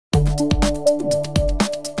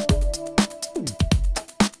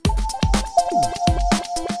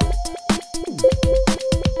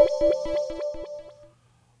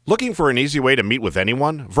Looking for an easy way to meet with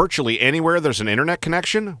anyone, virtually anywhere there's an internet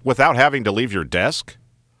connection, without having to leave your desk?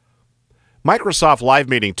 Microsoft Live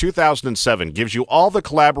Meeting 2007 gives you all the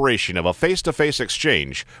collaboration of a face-to-face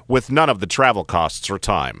exchange with none of the travel costs or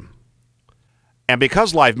time. And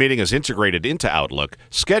because Live Meeting is integrated into Outlook,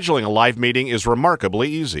 scheduling a live meeting is remarkably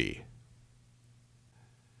easy.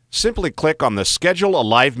 Simply click on the Schedule a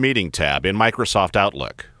Live Meeting tab in Microsoft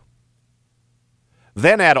Outlook.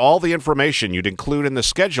 Then add all the information you'd include in the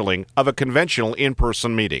scheduling of a conventional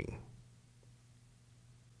in-person meeting.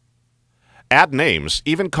 Add names,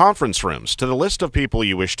 even conference rooms, to the list of people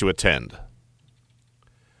you wish to attend.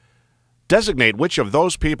 Designate which of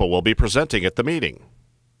those people will be presenting at the meeting.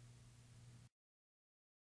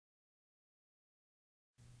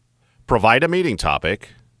 Provide a meeting topic,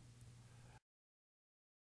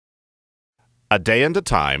 a day and a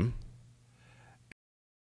time,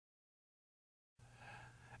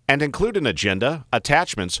 and include an agenda,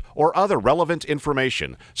 attachments, or other relevant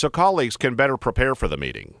information so colleagues can better prepare for the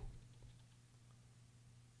meeting.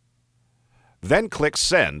 Then click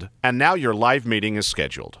Send, and now your live meeting is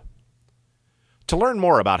scheduled. To learn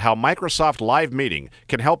more about how Microsoft Live Meeting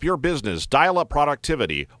can help your business dial up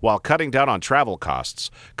productivity while cutting down on travel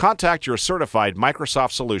costs, contact your certified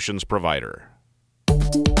Microsoft Solutions provider.